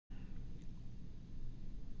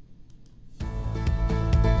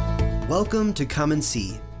Welcome to Come and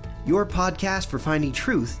See, your podcast for finding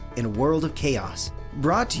truth in a world of chaos.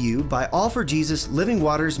 Brought to you by All for Jesus Living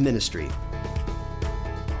Waters Ministry.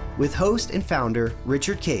 With host and founder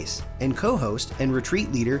Richard Case and co-host and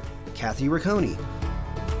retreat leader Kathy Riccone.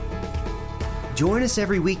 Join us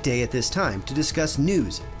every weekday at this time to discuss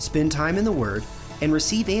news, spend time in the Word, and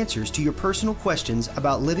receive answers to your personal questions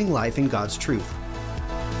about living life in God's truth.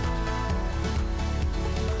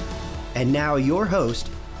 And now your host,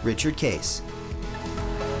 Richard Case.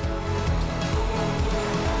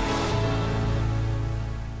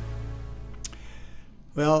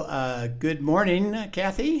 Well, good morning,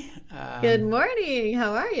 Kathy. Good morning.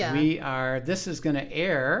 How are you? This is going to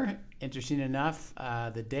air, interesting enough,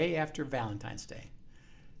 the day after Valentine's Day.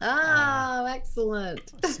 Oh,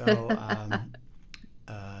 excellent. So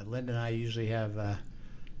Linda and I usually have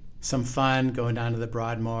some fun going down to the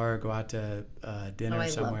Broadmoor, go out to dinner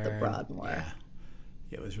somewhere. I love the Broadmoor.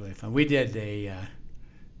 Yeah, it was really fun. We did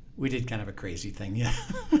kind of a crazy thing. Yeah.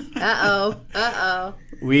 Uh-oh.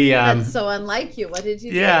 That's so unlike you. What did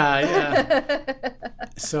you do? Yeah.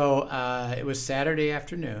 So it was Saturday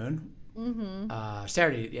afternoon. Mm-hmm.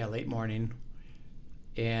 Saturday, late morning.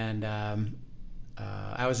 And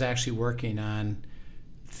I was actually working on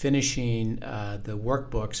finishing the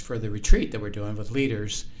workbooks for the retreat that we're doing with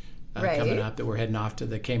leaders coming up, that we're heading off to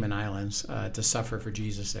the Cayman Islands to suffer for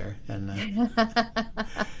Jesus there. And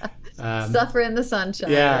suffer in the sunshine.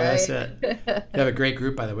 Yeah, right? That's it. We have a great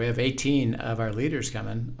group, by the way. We have 18 of our leaders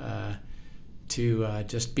coming to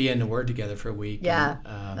just be in the Word together for a week. Yeah,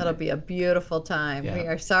 and, that'll be a beautiful time. Yeah. We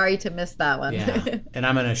are sorry to miss that one. Yeah, and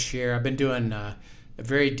I'm going to share. I've been doing a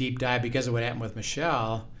very deep dive because of what happened with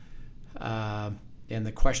Michelle. And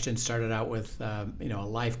the question started out with, a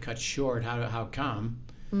life cut short. How come?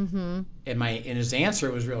 Mm-hmm. And his answer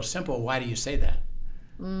was real simple. Why do you say that?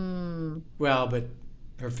 Well, but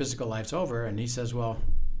her physical life's over. And he says, well,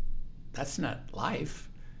 that's not life.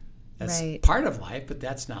 That's part of life, but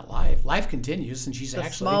that's not life. Life continues, and she's actually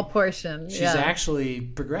a small portion. She's actually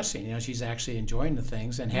progressing. She's actually enjoying the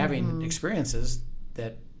things and having experiences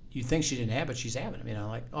that you think she didn't have, but she's having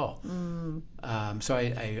them. So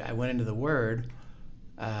I went into the Word.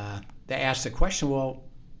 They asked the question, well,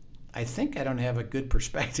 I think I don't have a good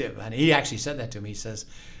perspective. And he actually said that to me. He says,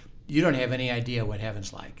 you don't have any idea what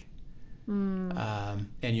heaven's like. And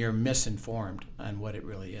you're misinformed on what it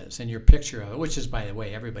really is. And your picture of it, which is, by the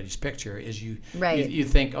way, everybody's picture, is you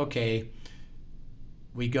think, okay,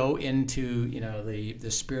 we go into, the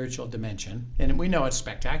spiritual dimension, and we know it's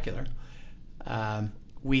spectacular.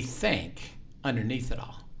 We think underneath it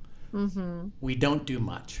all. Mm-hmm. We don't do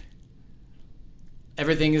much.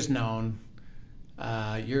 Everything is known.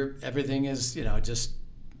 Everything is, just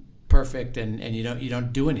perfect, and you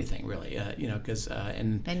don't do anything really, because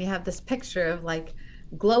and you have this picture of like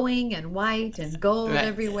glowing and white and gold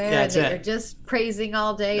everywhere, and that you're just praising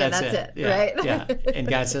all day, and that's it, yeah, right? Yeah. And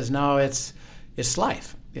God says, no, it's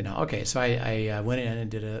life, Okay, so I went in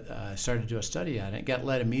and started to do a study on it. Got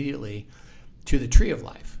led immediately to the tree of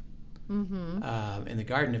life, in the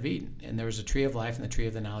Garden of Eden, and there was a tree of life and the tree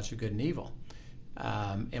of the knowledge of good and evil.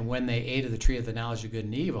 And when they ate of the tree of the knowledge of good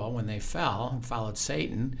and evil, when they fell and followed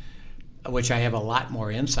Satan, which I have a lot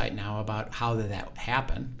more insight now about how that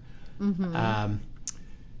happened,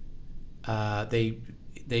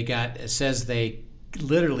 it says they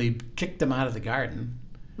literally kicked them out of the garden,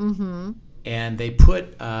 and they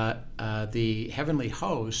put the heavenly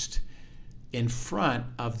host in front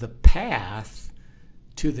of the path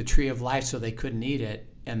to the tree of life so they couldn't eat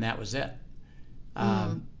it, and that was it.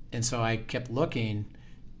 And so I kept looking,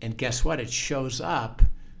 and guess what? It shows up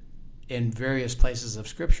in various places of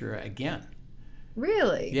Scripture again.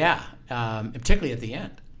 Really? Yeah, particularly at the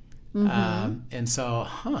end. And so,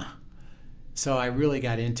 So I really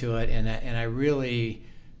got into it, and I really,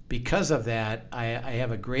 because of that, I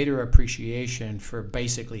have a greater appreciation for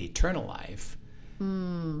basically eternal life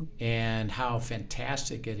and how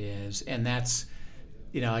fantastic it is. And that's,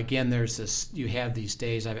 again, there's this, you have these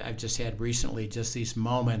days, I've just had recently just these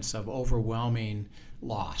moments of overwhelming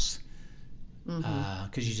loss.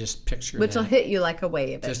 Because you just picture which will hit you like a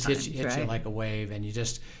wave. Just hits you like a wave, and you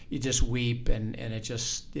just weep, and it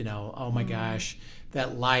just, oh my gosh,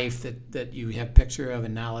 that life that you have picture of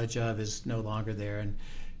and knowledge of is no longer there, and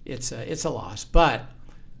it's a loss. But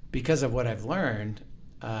because of what I've learned,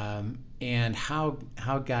 and how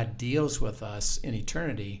God deals with us in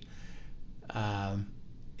eternity,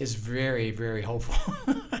 is very, very hopeful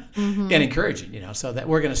and encouraging. So that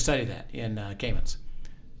we're going to study that in Caymans.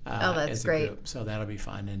 That's great. Group. So that'll be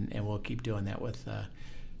fun, and we'll keep doing that with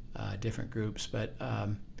different groups. But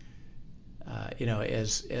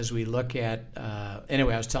as we look at,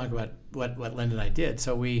 anyway, I was telling about what Linda and I did.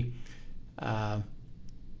 So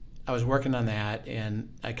I was working on that, and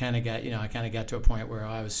I kind of got to a point where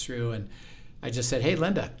I was through, and I just said, hey,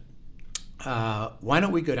 Linda, why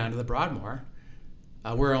don't we go down to the Broadmoor?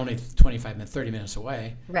 We're only 30 minutes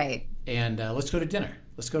away. Right. And let's go to dinner.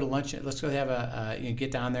 Let's go to lunch. Let's go have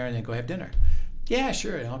get down there and then go have dinner. Yeah,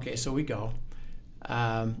 sure. Okay, so we go.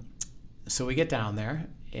 So we get down there,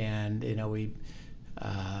 and we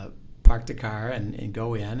park the car and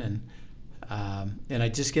go in, and I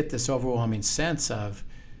just get this overwhelming sense of,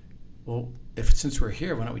 well, since we're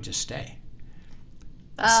here, why don't we just stay?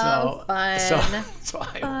 Oh, fun. So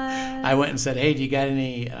I went and said, hey, do you got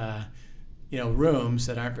any rooms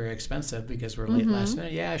that aren't very expensive because we're late last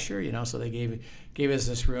minute? Yeah, sure. So they gave us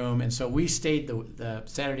this room, and so we stayed the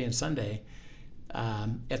Saturday and Sunday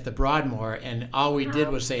at the Broadmoor, and all we did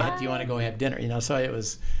was say, hey, do you want to go have dinner? So it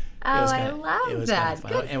was. I love that.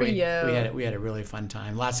 Fun. Good and for you. We had a really fun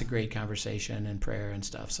time. Lots of great conversation and prayer and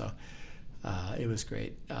stuff. So it was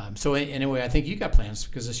great. So anyway, I think you got plans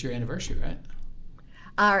because it's your anniversary, right?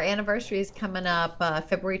 Our anniversary is coming up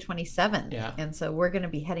February 27th. Yeah. And so we're going to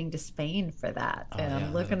be heading to Spain for that. Oh, and yeah,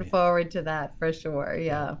 I'm looking forward to that for sure.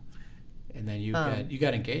 Yeah. And then you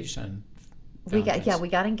got engaged on Valentine's. We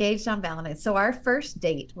got engaged on Valentine's. So our first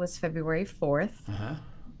date was February 4th. Uh-huh.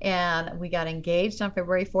 And we got engaged on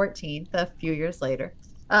February 14th, a few years later,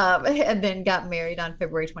 and then got married on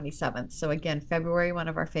February 27th. So again, February, one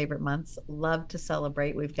of our favorite months. Love to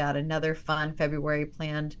celebrate. We've got another fun February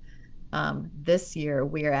planned this year.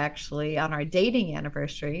 We are actually on our dating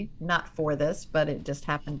anniversary, not for this, but it just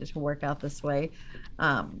happened to work out this way.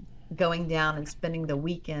 Going down and spending the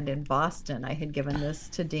weekend in Boston. I had given this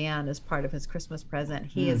to Dan as part of his Christmas present.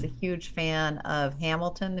 He is a huge fan of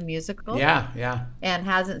Hamilton, the musical. Yeah. And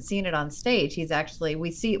hasn't seen it on stage. He's actually,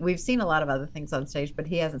 we've seen a lot of other things on stage, but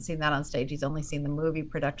he hasn't seen that on stage. He's only seen the movie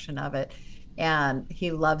production of it. And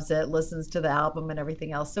he loves it, listens to the album and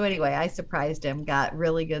everything else. So anyway, I surprised him, got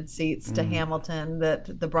really good seats to Hamilton,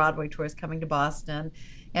 that the Broadway tour is coming to Boston,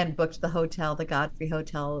 and booked the hotel, the Godfrey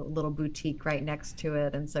Hotel, little boutique right next to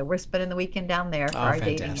it. And so we're spending the weekend down there for our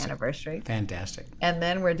dating anniversary. Fantastic. And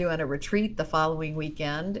then we're doing a retreat the following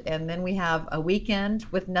weekend. And then we have a weekend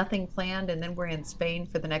with nothing planned. And then we're in Spain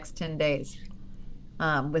for the next 10 days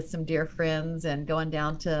with some dear friends, and going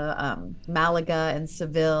down to Malaga and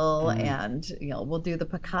Seville. And, we'll do the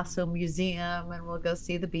Picasso Museum, and we'll go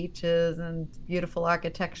see the beaches and beautiful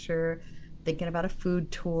architecture. Thinking about a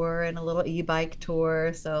food tour and a little e-bike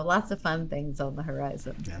tour. So lots of fun things on the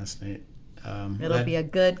horizon. Yeah, that's neat. It'll be a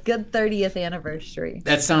good 30th anniversary.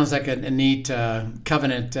 That sounds like a neat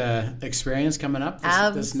covenant experience coming up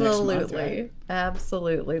this next month, right?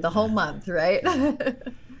 Absolutely. The whole month, right?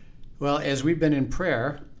 Well, as we've been in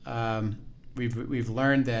prayer, we've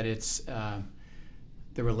learned that it's the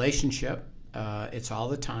relationship. It's all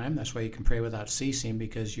the time. That's why you can pray without ceasing,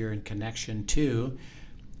 because you're in connection to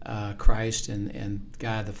Christ and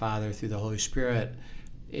God the Father through the Holy Spirit,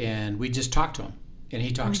 and we just talk to him, and he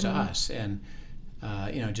talks to us. And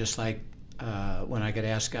just like when I could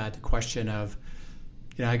ask God the question of,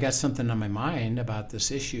 I got something on my mind about this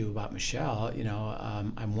issue about Michelle,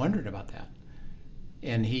 I'm wondering about that,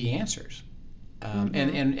 and he answers.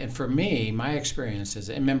 And for me, my experience is,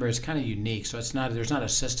 and remember, it's kind of unique, so there's not a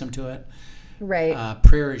system to it. Right.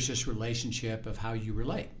 Prayer is just relationship of how you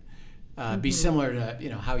relate. Be similar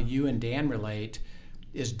to how you and Dan relate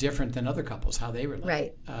is different than other couples, how they relate.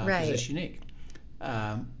 Right. Because it's unique.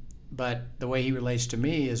 But the way he relates to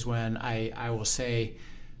me is when I will say,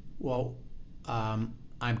 well,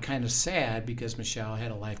 I'm kind of sad because Michelle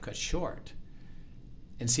had a life cut short.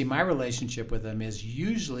 And see, my relationship with him is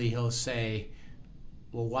usually he'll say,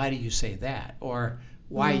 well, why do you say that? Or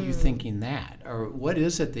why are you thinking that? Or what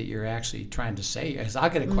is it that you're actually trying to say? Because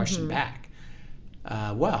I'll get a question back.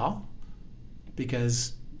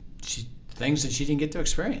 Because things that she didn't get to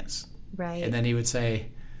experience. Right. And then he would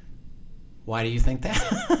say, why do you think that?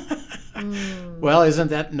 Well,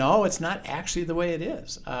 no, it's not actually the way it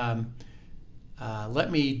is.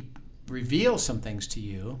 Let me reveal some things to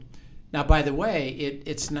you. Now, by the way,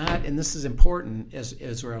 it's not, and this is important,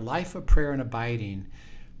 as we're a life of prayer and abiding,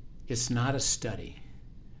 it's not a study.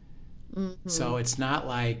 So it's not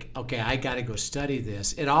like, okay, I got to go study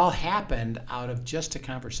this. It all happened out of just a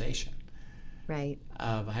conversation. Right.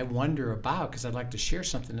 I wonder about, because I'd like to share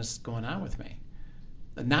something that's going on with me.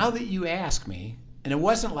 Now that you ask me, and it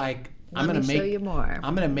wasn't like I'm going to show you more.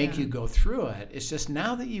 I'm going to make you go through it. It's just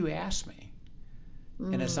now that you ask me,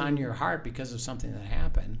 and it's on your heart because of something that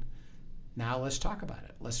happened. Now let's talk about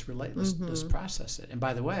it. Let's relate. Let's process it. And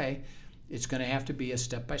by the way, It's going to have to be a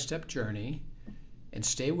step-by-step journey, and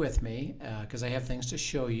stay with me because I have things to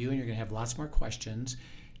show you, and you're going to have lots more questions.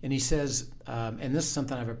 And he says, and this is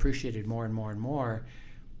something I've appreciated more and more and more,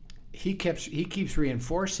 he keeps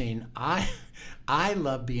reinforcing, I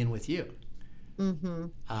love being with you. Mm-hmm.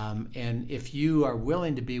 And if you are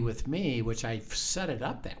willing to be with me, which I've set it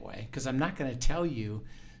up that way, because I'm not going to tell you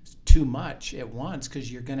too much at once,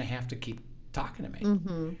 because you're going to have to keep talking to me.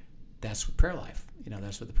 Mm-hmm. That's what prayer life,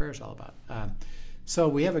 that's what the prayer is all about. So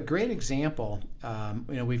we have a great example.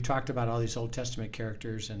 We've talked about all these Old Testament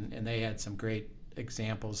characters, and they had some great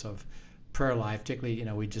examples of prayer life. Particularly,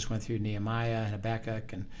 we just went through Nehemiah and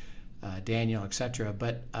Habakkuk and Daniel, etc.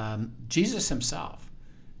 But Jesus himself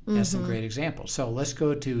has some great examples. So let's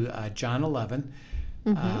go to John 11,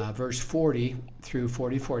 verse 40 through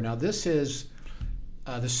 44. Now this is,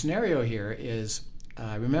 the scenario here is,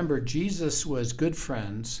 remember, Jesus was good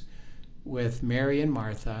friends with Mary and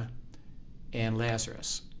Martha and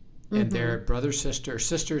Lazarus, and their brother,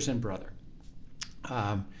 sisters and brother.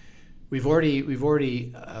 We've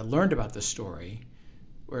already learned about this story.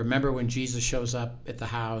 Remember when Jesus shows up at the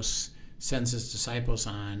house, sends his disciples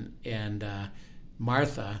on, and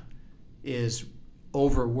Martha is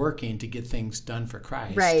overworking to get things done for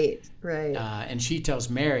Christ. Right. And she tells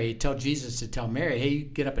Jesus to tell Mary, hey, you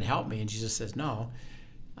get up and help me. And Jesus says, no.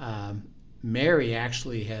 Mary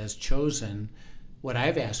actually has chosen what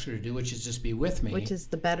I've asked her to do, which is just be with me. Which is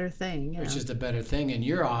the better thing. Which is the better thing. And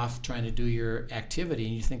you're off trying to do your activity,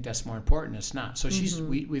 and you think that's more important. It's not. So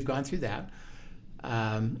we've gone through that.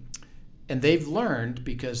 And they've learned,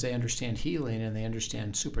 because they understand healing and they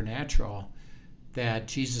understand supernatural, that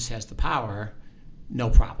Jesus has the power, no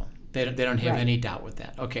problem. They don't have any doubt with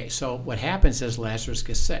that. Okay, so what happens is Lazarus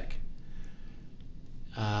gets sick.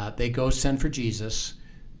 They go send for Jesus.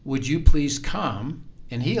 Would you please come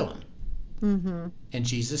and heal him? Mm-hmm. And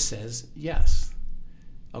Jesus says, yes.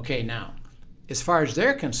 Okay, now, as far as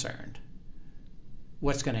they're concerned,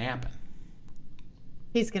 what's going to happen?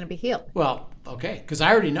 He's going to be healed. Well, okay, because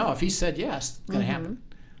I already know if he said yes, it's going to happen.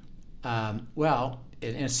 And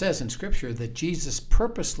it says in Scripture that Jesus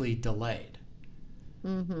purposely delayed.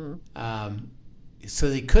 So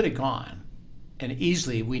he could have gone, and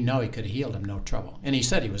easily we know he could have healed him, no trouble. And he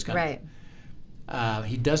said he was going to. Right.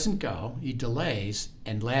 He doesn't go, he delays,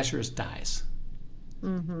 and Lazarus dies.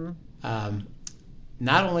 Not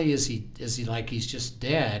only is he like he's just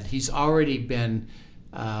dead, he's already been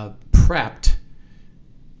prepped.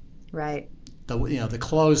 Right. The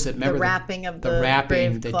clothes that, remember, the wrapping of the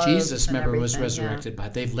wrapping that Jesus, remember, was resurrected by.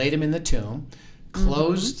 They've laid him in the tomb,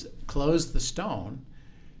 closed the stone,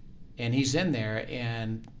 and he's in there,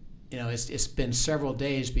 and it's been several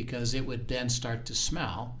days because it would then start to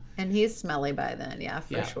smell. And he's smelly by then,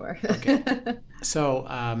 for sure. Okay. So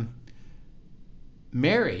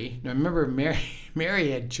Mary,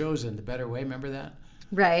 Mary had chosen the better way. Remember that?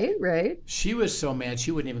 Right. She was so mad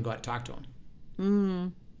she wouldn't even go out and talk to him.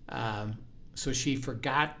 So she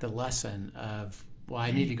forgot the lesson of, well,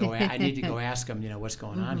 I need to go ask him, what's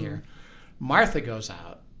going on here. Martha goes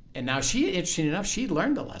out, and now interesting enough, she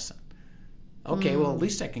learned the lesson. Okay, well, at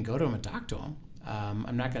least I can go to him and talk to him.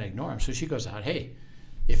 I'm not going to ignore him. So she goes out, hey,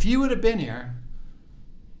 if you would have been here,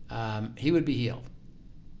 he would be healed.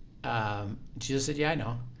 Jesus said, yeah, I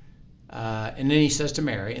know. And then he says to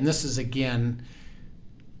Mary, and this is, again,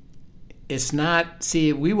 it's not,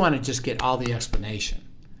 we want to just get all the explanation.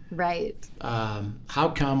 Right.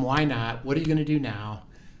 How come? Why not? What are you going to do now?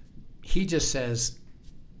 He just says,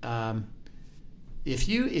 if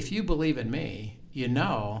you believe in me, you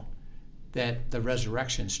know that the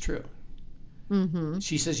resurrection's true.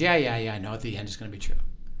 She says, yeah, I know at the end it's going to be true.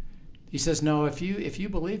 He says, no, if you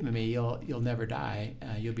believe in me, you'll never die.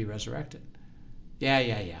 You'll be resurrected.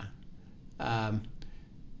 Yeah.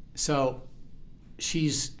 So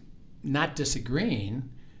she's not disagreeing,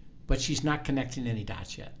 but she's not connecting any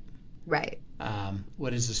dots yet. Right.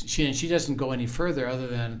 What is this? She doesn't go any further other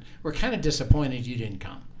than, we're kind of disappointed you didn't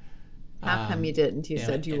come. How come you didn't? You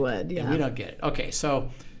said you would. Yeah. And we don't get it. Okay, so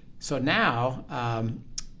now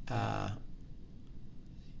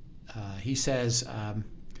he says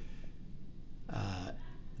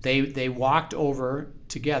they walked over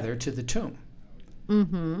together to the tomb.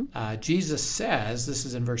 Jesus says, this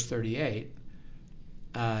is in verse 38,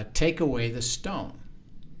 take away the stone.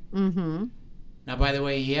 Now, by the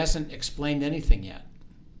way, he hasn't explained anything yet.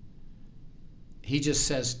 He just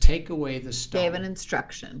says, take away the stone. Gave an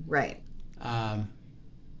instruction, right. Now,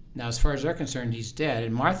 as far as they're concerned, he's dead.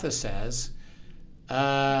 And Martha says,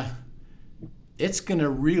 it's going to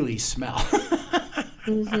really smell.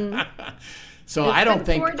 So I don't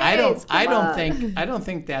think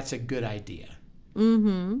that's a good idea.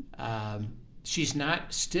 She's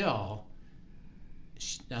not still.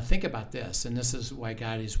 Now think about this, and this is why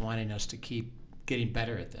God is wanting us to keep getting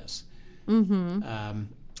better at this.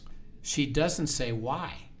 She doesn't say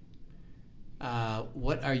why.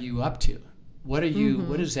 What are you up to? What are you?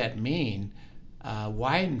 What does that mean?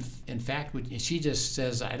 Why, in fact, she just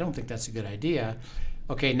says, I don't think that's a good idea.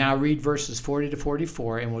 Okay, now read verses 40 to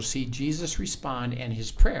 44, and we'll see Jesus respond and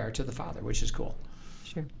his prayer to the Father, which is cool.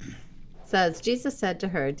 Sure. It says, Jesus said to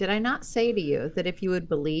her, "Did I not say to you that if you would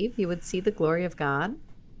believe, you would see the glory of God?"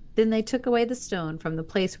 Then they took away the stone from the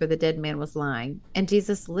place where the dead man was lying. And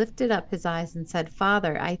Jesus lifted up his eyes and said,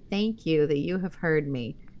 "Father, I thank you that you have heard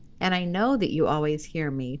me. And I know that you always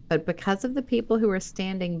hear me. But because of the people who are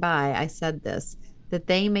standing by, I said this, that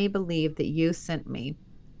they may believe that you sent me."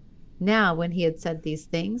 Now, when he had said these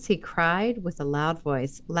things, he cried with a loud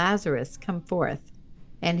voice, "Lazarus, come forth."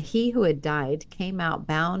 And he who had died came out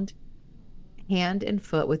bound hand and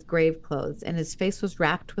foot with grave clothes, and his face was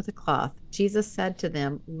wrapped with a cloth. Jesus said to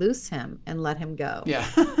them, "Loose him and let him go."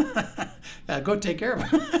 Yeah. Go take care of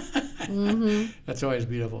him. That's always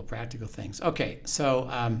beautiful, practical things. Okay, so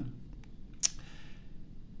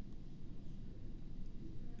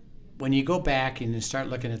when you go back and you start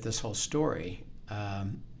looking at this whole story,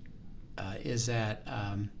 is that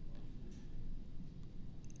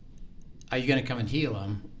are you going to come and heal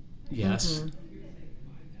him? Yes.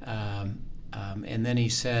 And then he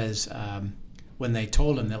says, when they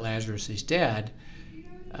told him that Lazarus is dead,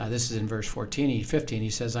 this is in verse 15, he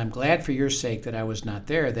says, "I'm glad for your sake that I was not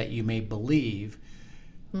there, that you may believe.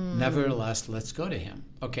 Nevertheless, let's go to him."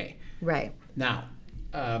 Okay. Right. Now,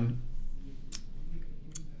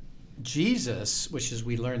 Jesus, which is,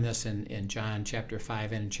 we learn this in John chapter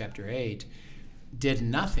 5 and in chapter 8, did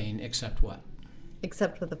nothing except what?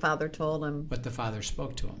 Except what the Father told him. What the Father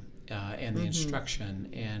spoke to him, and the instruction,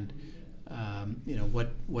 and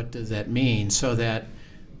what does that mean? So that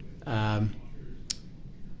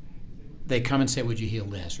they come and say, "Would you heal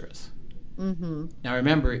Lazarus?" Now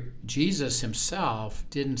remember, Jesus himself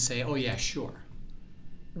didn't say, "Oh yeah, sure."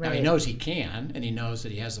 Right. Now he knows he can, and he knows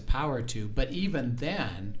that he has the power to, but even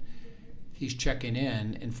then, he's checking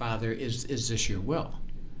in, and Father, is this your will?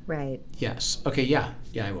 Right. Yes. Okay, yeah,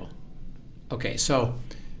 I will. Okay, so,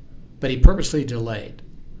 but he purposely delayed.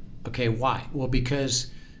 Okay, why? Well,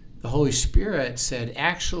 because the Holy Spirit said,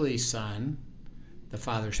 "Actually, son," the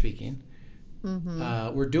Father speaking,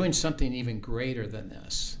 "we're doing something even greater than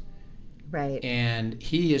this." Right. And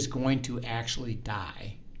he is going to actually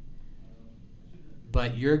die.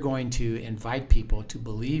 But you're going to invite people to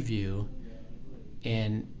believe you,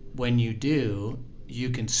 and when you do, you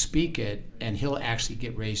can speak it, and he'll actually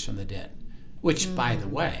get raised from the dead. Which, by the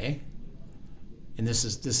way, and this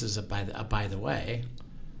is a by the way.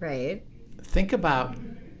 Right. Think about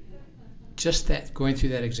just that, going through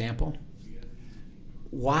that example.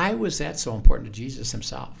 Why was that so important to Jesus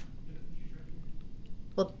himself?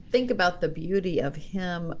 Well, think about the beauty of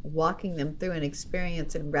him walking them through an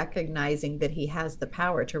experience and recognizing that he has the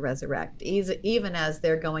power to resurrect, even as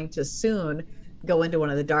they're going to soon go into one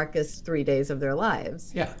of the darkest 3 days of their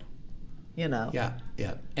lives. Yeah. Yeah.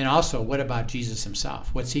 And also, what about Jesus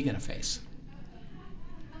himself? What's he going to face?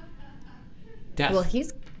 Death. Well,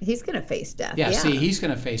 he's going to face death. Yeah, see, he's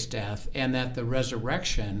going to face death, and that the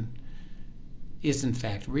resurrection is in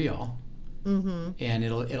fact real. And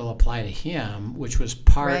it'll apply to him, which was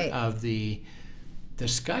part of the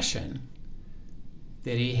discussion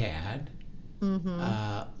that he had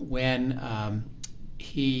when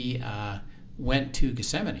he went to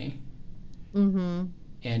Gethsemane.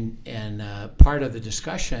 And part of the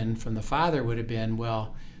discussion from the Father would have been,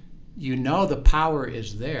 well, the power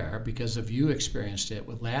is there because of you experienced it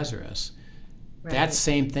with Lazarus. Right. That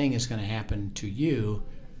same thing is going to happen to you.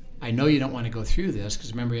 I know you don't want to go through this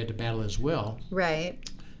because remember, he had to battle his will. Right.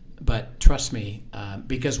 But trust me,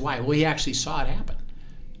 because why? Well, he actually saw it happen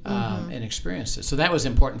and experienced it. So that was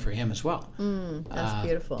important for him as well. That's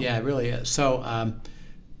beautiful. Yeah, it really is. So,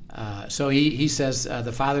 so he says,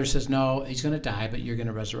 the Father says, no, he's going to die, but you're going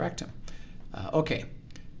to resurrect him. Okay.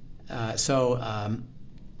 So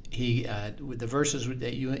he, with the verses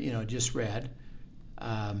that you just read,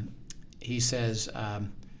 he says,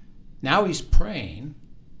 now he's praying.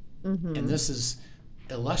 And this is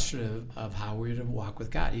illustrative of how we're to walk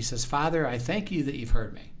with God. He says, "Father, I thank you that you've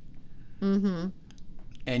heard me.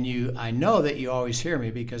 And I know that you always hear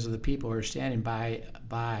me because of the people who are standing by.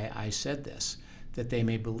 I said this, that they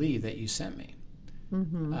may believe that you sent me."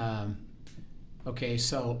 Okay,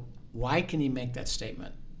 so why can he make that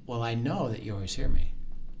statement? Well, I know that you always hear me.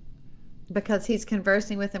 Because he's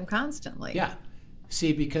conversing with him constantly. Yeah.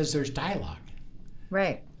 See, because there's dialogue.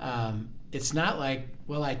 Right. it's not like,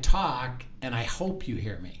 well, I talk and I hope you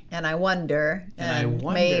hear me. And I wonder. And I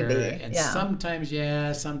wonder. Maybe. And yeah. sometimes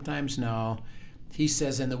yes, sometimes no. He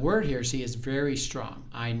says, and the word here, see, is very strong.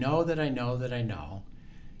 I know that I know that I know.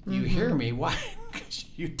 You hear me. Why? Because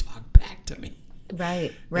you talk back to me.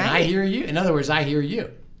 Right. And I hear you. In other words, I hear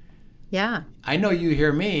you. Yeah. I know you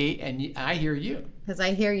hear me, and I hear you. Because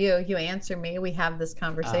I hear you. You answer me. We have this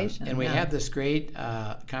conversation. And we have this great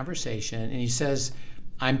conversation. And he says,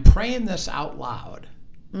 I'm praying this out loud.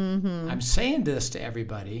 I'm saying this to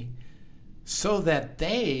everybody so that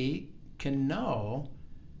they can know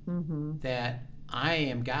that I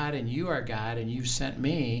am God and you are God and you've sent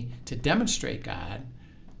me to demonstrate God,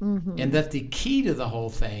 and that the key to the whole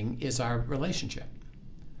thing is our relationship.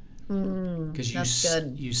 Because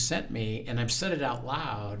you sent me, and I've said it out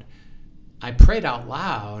loud. I prayed out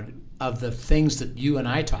loud of the things that you and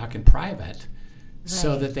I talk in private,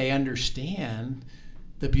 so that they understand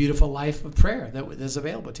the beautiful life of prayer that is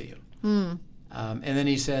available to you. And then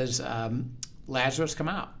he says, Lazarus, come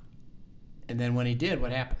out. And then when he did,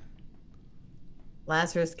 what happened?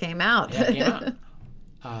 Lazarus came out. Yeah, came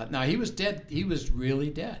out. Now, he was dead. He was really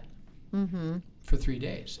dead for 3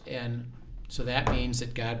 days. And so that means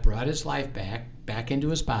that God brought his life back into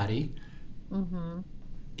his body.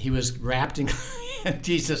 He was wrapped in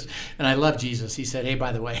Jesus. And I love Jesus. He said, hey,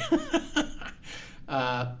 by the way,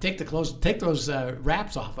 take those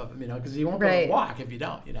wraps off of him, because he won't be able to walk if you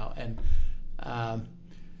don't,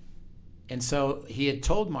 And so he had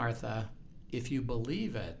told Martha, if you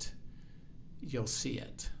believe it, you'll see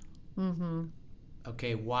it.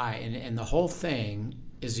 Okay, why? And the whole thing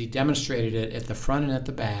is he demonstrated it at the front and at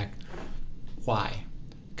the back. Why?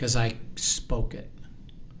 Because I spoke it.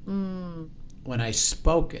 When I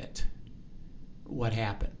spoke it, what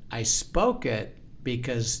happened? I spoke it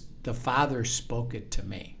because the Father spoke it to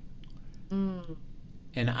me.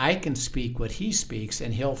 And I can speak what he speaks,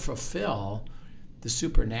 and he'll fulfill the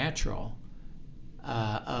supernatural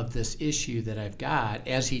of this issue that I've got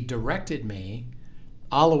as he directed me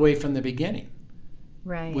all the way from the beginning.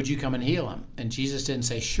 Right. Would you come and heal him? And Jesus didn't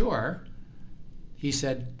say, sure. He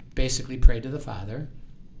said, basically, pray to the Father.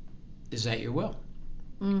 Is that your will?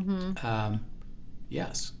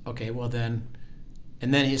 Yes. Okay, well then,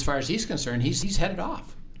 and then as far as he's concerned, he's headed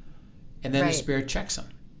off. And then the Spirit checks him.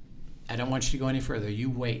 I don't want you to go any further. You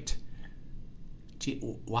wait.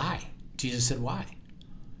 Why? Jesus said, why?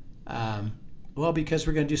 Well, because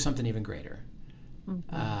we're going to do something even greater.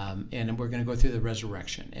 And we're going to go through the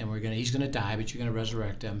resurrection. And he's going to die, but you're going to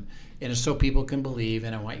resurrect him. And it's so people can believe,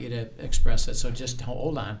 and I want you to express it. So just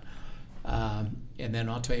hold on. And then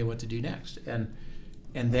I'll tell you what to do next. And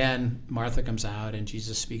then Martha comes out, and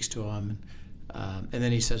Jesus speaks to him. And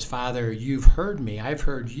then he says, Father, you've heard me. I've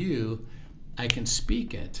heard you. I can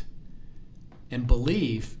speak it. And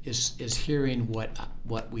belief is hearing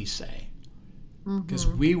what we say. Because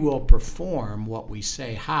we will perform what we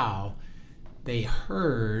say. How? They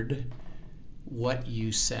heard what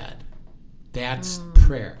you said. That's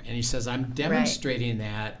prayer. And he says, I'm demonstrating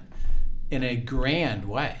that in a grand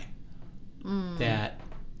way. That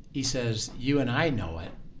he says, you and I know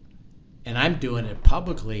it. And I'm doing it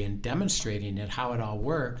publicly and demonstrating it, how it all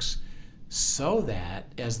works, so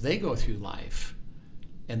that as they go through life,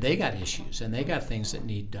 and they got issues, and they got things that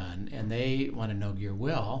need done, and they want to know your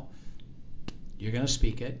will, you're going to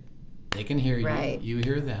speak it. They can hear you. You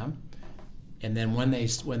hear them. And then when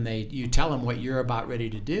you tell them what you're about ready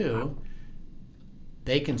to do,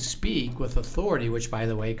 they can speak with authority, which, by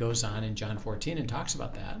the way, goes on in John 14 and talks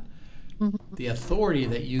about that. The authority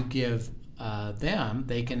that you give them,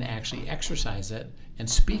 they can actually exercise it and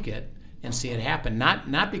speak it and see it happen.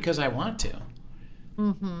 Not because I want to,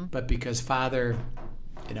 but because, Father,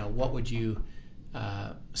 what would you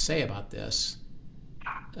say about this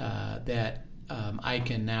that I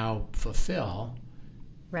can now fulfill?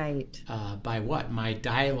 Right. By what? My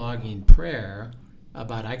dialoguing prayer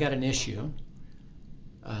about I got an issue,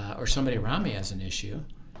 or somebody around me has an issue.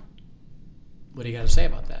 What do you got to say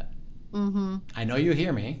about that? I know you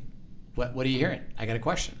hear me. What are you hearing? I got a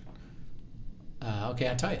question. Okay,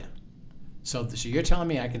 I'll tell you. So you're telling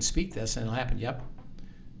me I can speak this and it'll happen? Yep.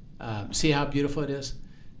 See how beautiful it is?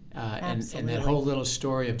 And that whole little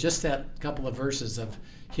story of just that couple of verses of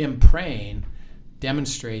him praying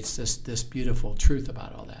demonstrates this beautiful truth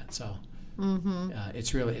about all that. So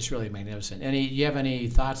it's really magnificent. You have any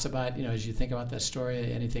thoughts about, as you think about that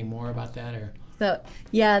story, anything more about that? Or So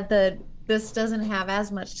yeah, this doesn't have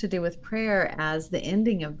as much to do with prayer as the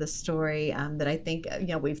ending of the story, that I think,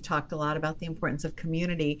 we've talked a lot about the importance of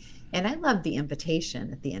community. And I love the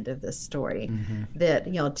invitation at the end of this story that,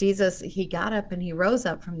 Jesus, he got up and he rose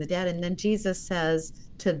up from the dead. And then Jesus says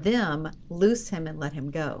to them, loose him and let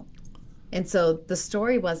him go. And so the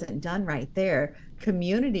story wasn't done right there.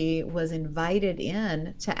 Community was invited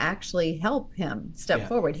in to actually help him step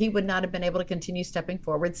forward. He would not have been able to continue stepping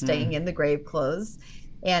forward, staying in the grave clothes.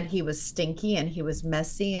 And he was stinky and he was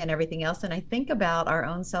messy and everything else. And I think about our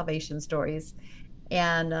own salvation stories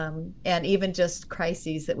and even just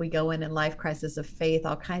crises that we go in life, crisis of faith,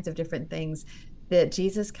 all kinds of different things, that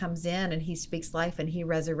Jesus comes in and he speaks life and he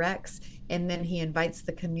resurrects. And then he invites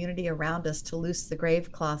the community around us to loose the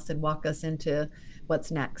grave cloths and walk us into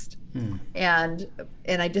what's next. And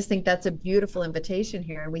I just think that's a beautiful invitation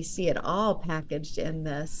here. And we see it all packaged in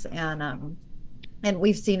this. And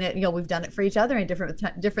we've seen it, we've done it for each other in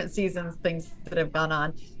different seasons, things that have gone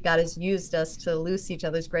on. God has used us to loose each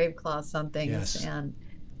other's grave cloths on things. Yes. And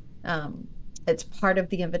it's part of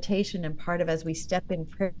the invitation, and part of, as we step in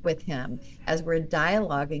prayer with him, as we're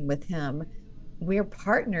dialoguing with him, we're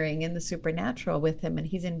partnering in the supernatural with him, and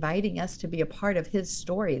he's inviting us to be a part of his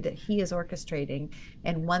story that he is orchestrating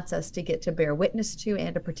and wants us to get to bear witness to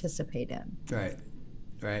and to participate in.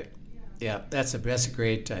 Right. Yeah, that's a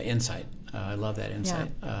great insight. I love that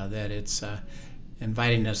insight, that it's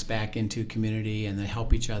inviting us back into community and to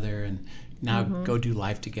help each other and now go do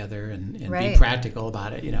life together and be practical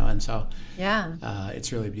about it, and so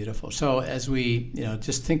it's really beautiful. So as we,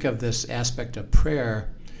 just think of this aspect of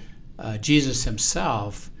prayer, Jesus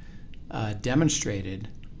himself demonstrated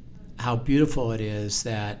how beautiful it is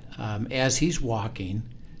that as he's walking,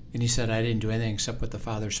 and he said, I didn't do anything except what the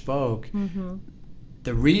Father spoke.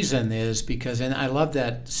 The reason is because, and I love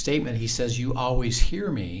that statement, he says, you always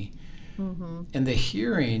hear me. And the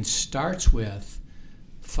hearing starts with,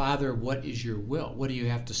 Father, what is your will? What do you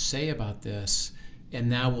have to say about this? And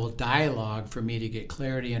now we'll dialogue for me to get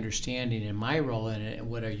clarity, understanding, and my role in it, and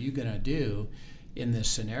what are you going to do in this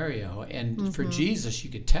scenario? And for Jesus, you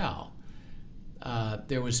could tell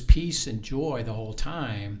there was peace and joy the whole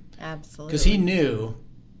time. Absolutely. Because he knew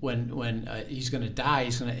when he's going to die,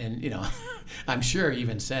 he's going to, and I'm sure he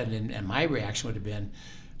even said, and my reaction would have been,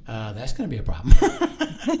 that's going to be a problem.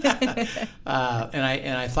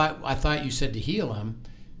 And I thought you said to heal him.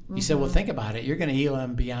 He said, well, think about it. You're going to heal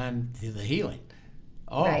him beyond the healing.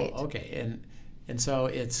 Oh, right. Okay. And so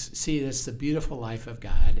it's the beautiful life of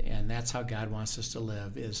God, and that's how God wants us to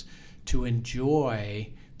live, is to enjoy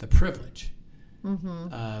the privilege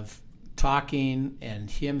of talking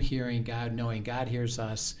and him hearing God, knowing God hears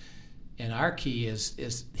us. And our key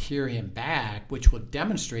is hear him back, which will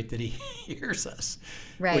demonstrate that he hears us,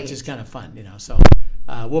 which is kind of fun, So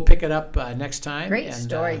we'll pick it up next time. Great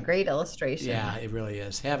story, great illustration. Yeah, it really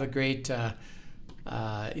is. Have a great time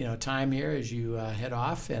here as you head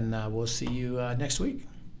off, and we'll see you next week.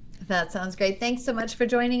 That sounds great. Thanks so much for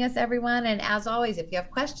joining us, everyone. And as always, if you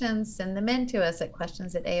have questions, send them in to us at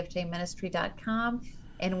questions@afjministry.com.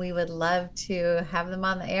 And we would love to have them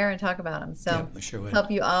on the air and talk about them. So we sure would.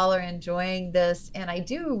 Hope you all are enjoying this. And I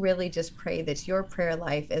do really just pray that your prayer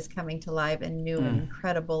life is coming to life in new and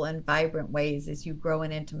incredible and vibrant ways as you grow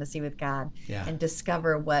in intimacy with God and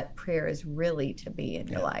discover what prayer is really to be in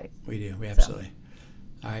your life. We do. We absolutely.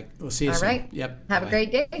 All right. We'll see you soon. All right. Yep. Have a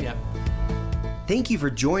great day. Yep. Thank you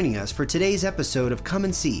for joining us for today's episode of Come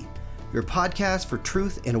and See, your podcast for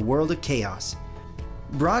truth in a world of chaos.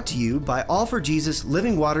 Brought to you by All for Jesus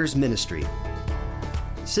Living Waters Ministry.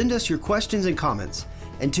 Send us your questions and comments,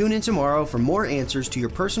 and tune in tomorrow for more answers to your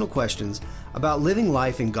personal questions about living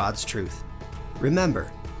life in God's truth.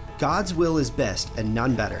 Remember, God's will is best and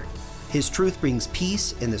none better. His truth brings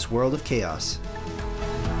peace in this world of chaos.